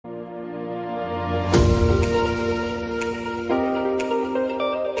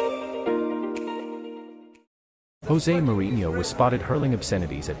Jose Mourinho was spotted hurling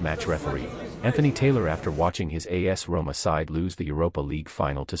obscenities at match referee Anthony Taylor after watching his AS Roma side lose the Europa League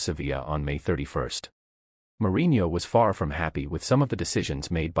final to Sevilla on May 31. Mourinho was far from happy with some of the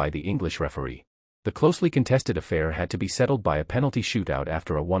decisions made by the English referee. The closely contested affair had to be settled by a penalty shootout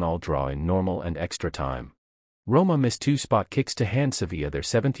after a 1-1 draw in normal and extra time. Roma missed 2 spot kicks to hand Sevilla their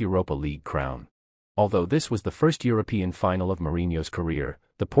 7th Europa League crown. Although this was the first European final of Mourinho's career,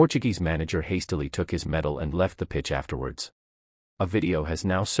 the Portuguese manager hastily took his medal and left the pitch afterwards. A video has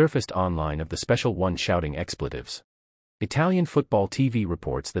now surfaced online of the special one shouting expletives. Italian football TV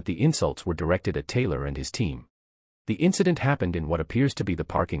reports that the insults were directed at Taylor and his team. The incident happened in what appears to be the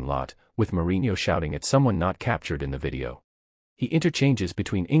parking lot, with Mourinho shouting at someone not captured in the video. He interchanges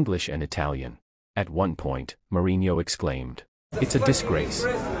between English and Italian. At one point, Mourinho exclaimed, "It's a disgrace."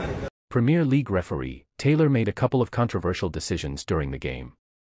 Premier League referee Taylor made a couple of controversial decisions during the game.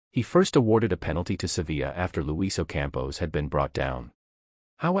 He first awarded a penalty to Sevilla after Luis Ocampos had been brought down.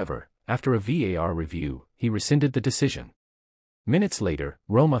 However, after a VAR review, he rescinded the decision. Minutes later,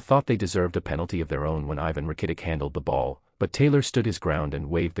 Roma thought they deserved a penalty of their own when Ivan Rakitic handled the ball, but Taylor stood his ground and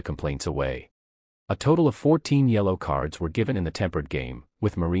waved the complaints away. A total of 14 yellow cards were given in the tempered game,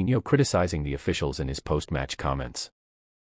 with Mourinho criticizing the officials in his post-match comments.